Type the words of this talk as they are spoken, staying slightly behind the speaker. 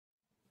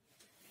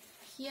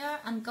Here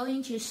I'm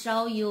going to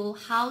show you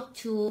how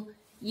to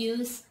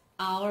use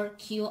our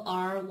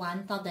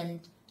QR-1000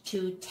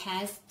 to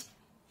test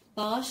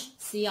BOSCH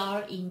CR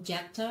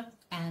injector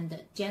and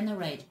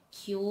generate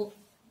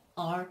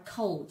QR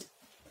code.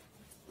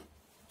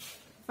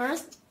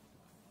 First,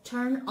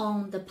 turn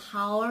on the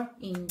power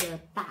in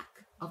the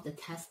back of the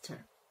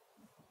tester.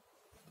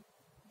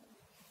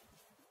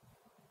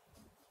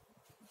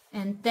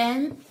 And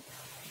then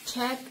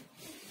check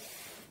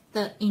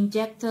the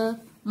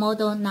injector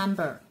model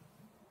number.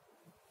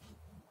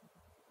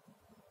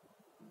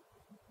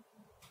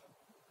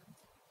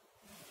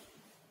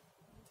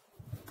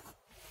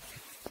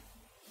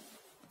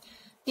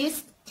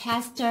 This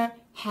tester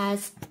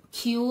has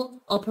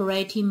two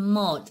operating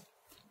modes,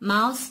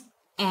 mouse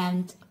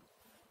and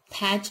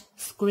touch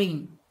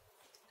screen.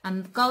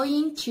 I'm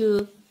going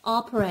to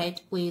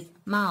operate with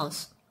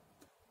mouse.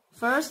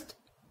 First,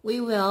 we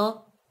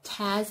will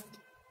test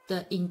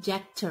the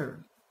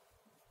injector.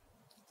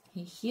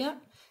 Here,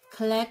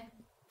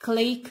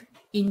 click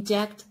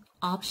inject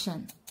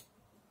option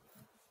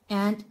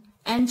and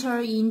enter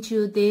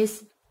into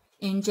this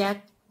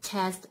inject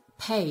test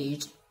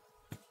page.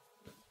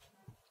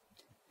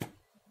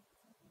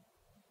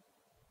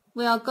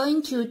 We are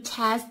going to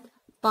test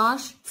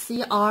BOSCH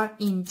CR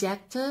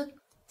injector,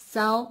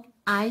 so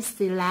I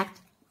select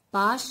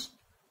BOSCH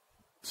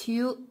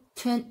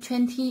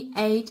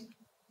 28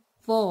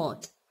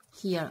 volt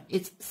here.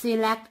 Its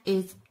select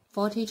is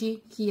voltage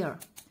here.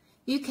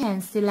 You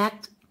can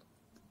select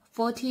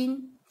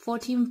 14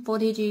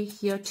 voltage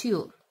here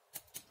too.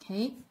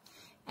 Okay,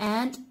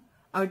 and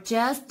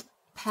adjust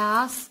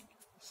path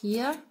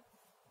here,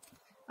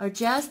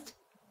 adjust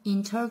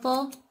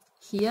interval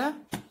here,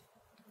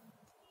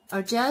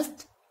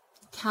 adjust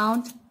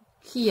count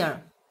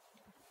here,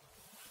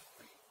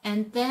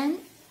 and then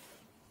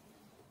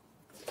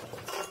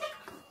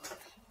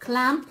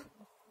clamp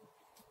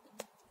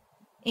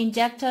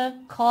injector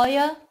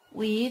coil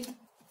with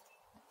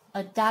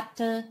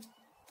adapter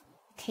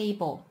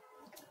cable.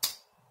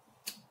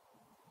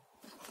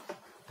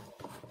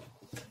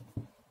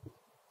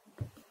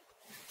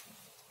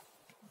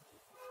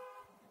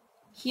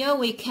 Here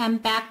we come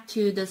back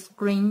to the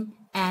screen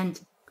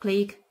and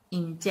click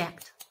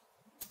inject.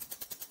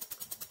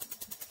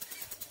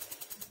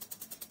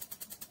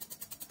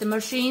 The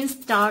machine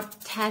starts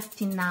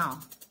testing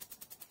now.